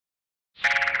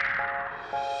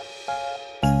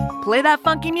Play that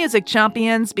funky music,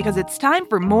 Chompions, because it's time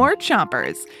for more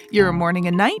Chompers, your morning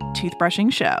and night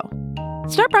toothbrushing show.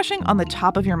 Start brushing on the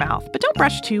top of your mouth, but don't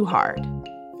brush too hard.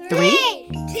 3,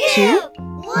 2,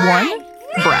 1,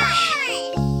 brush.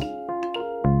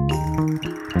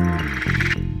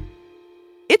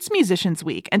 It's Musicians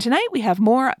Week, and tonight we have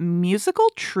more musical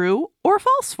true or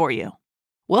false for you.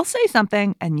 We'll say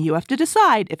something, and you have to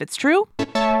decide if it's true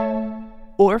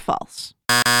or false.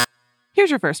 Here's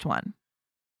your first one.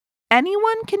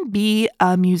 Anyone can be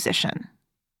a musician.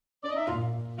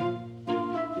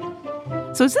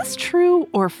 So is this true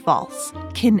or false?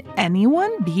 Can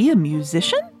anyone be a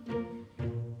musician?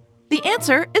 The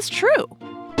answer is true.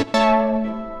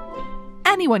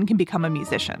 Anyone can become a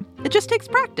musician. It just takes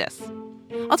practice.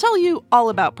 I'll tell you all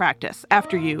about practice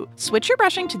after you switch your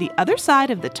brushing to the other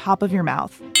side of the top of your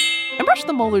mouth and brush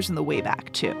the molars in the way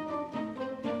back too.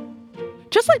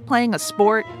 Just like playing a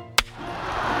sport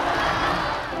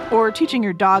or teaching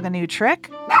your dog a new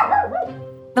trick,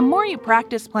 the more you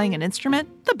practice playing an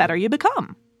instrument, the better you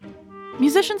become.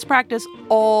 Musicians practice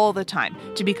all the time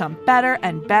to become better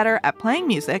and better at playing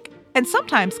music, and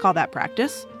sometimes call that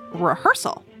practice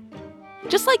rehearsal.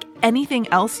 Just like anything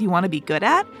else you want to be good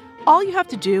at, all you have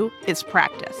to do is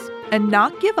practice and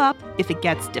not give up if it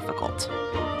gets difficult.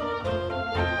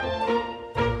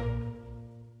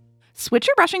 Switch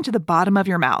your brushing to the bottom of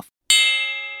your mouth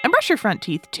and brush your front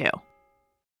teeth too.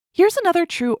 Here's another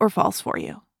true or false for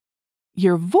you.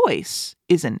 Your voice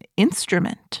is an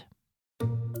instrument.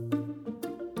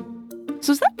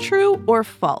 So is that true or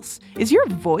false? Is your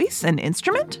voice an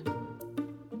instrument?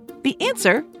 The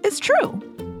answer is true.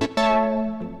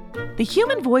 The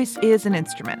human voice is an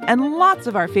instrument, and lots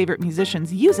of our favorite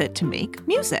musicians use it to make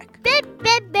music.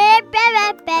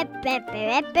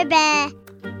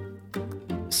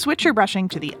 Switch your brushing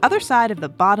to the other side of the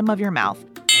bottom of your mouth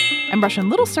and brush in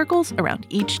little circles around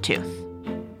each tooth.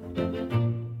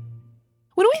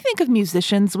 When we think of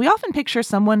musicians, we often picture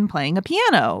someone playing a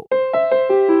piano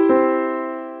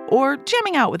or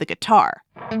jamming out with a guitar.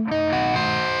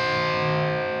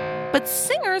 But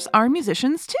singers are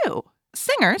musicians too.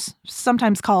 Singers,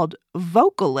 sometimes called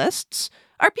vocalists,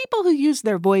 are people who use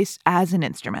their voice as an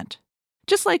instrument.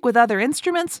 Just like with other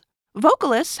instruments,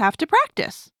 vocalists have to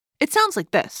practice. It sounds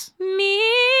like this. Me.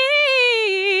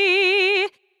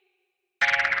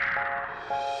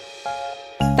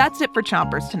 That's it for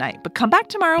Chompers tonight, but come back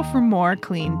tomorrow for more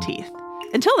clean teeth.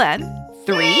 Until then,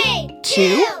 3,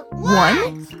 2,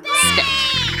 1, spit!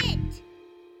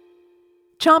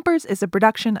 Chompers is a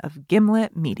production of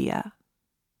Gimlet Media.